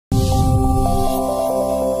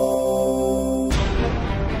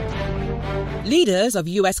Leaders of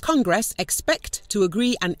U.S. Congress expect to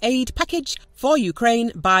agree an aid package for Ukraine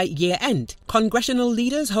by year-end. Congressional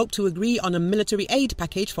leaders hope to agree on a military aid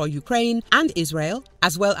package for Ukraine and Israel,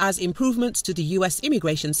 as well as improvements to the U.S.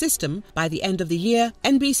 immigration system by the end of the year,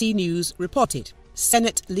 NBC News reported.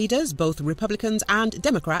 Senate leaders, both Republicans and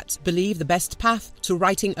Democrats, believe the best path to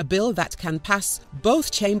writing a bill that can pass both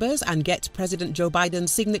chambers and get President Joe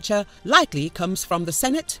Biden's signature likely comes from the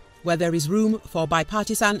Senate, where there is room for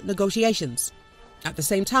bipartisan negotiations. At the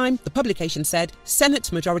same time, the publication said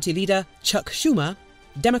Senate Majority Leader Chuck Schumer,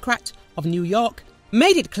 Democrat of New York,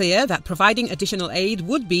 made it clear that providing additional aid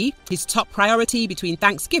would be his top priority between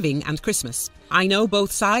Thanksgiving and Christmas. I know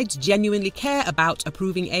both sides genuinely care about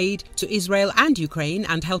approving aid to Israel and Ukraine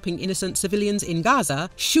and helping innocent civilians in Gaza,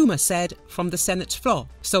 Schumer said from the Senate floor.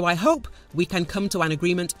 So I hope we can come to an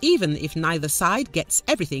agreement even if neither side gets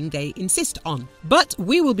everything they insist on. But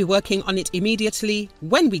we will be working on it immediately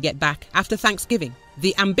when we get back after Thanksgiving.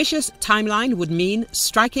 The ambitious timeline would mean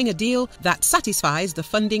striking a deal that satisfies the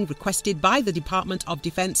funding requested by the Department of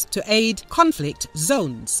Defense to aid conflict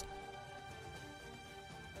zones.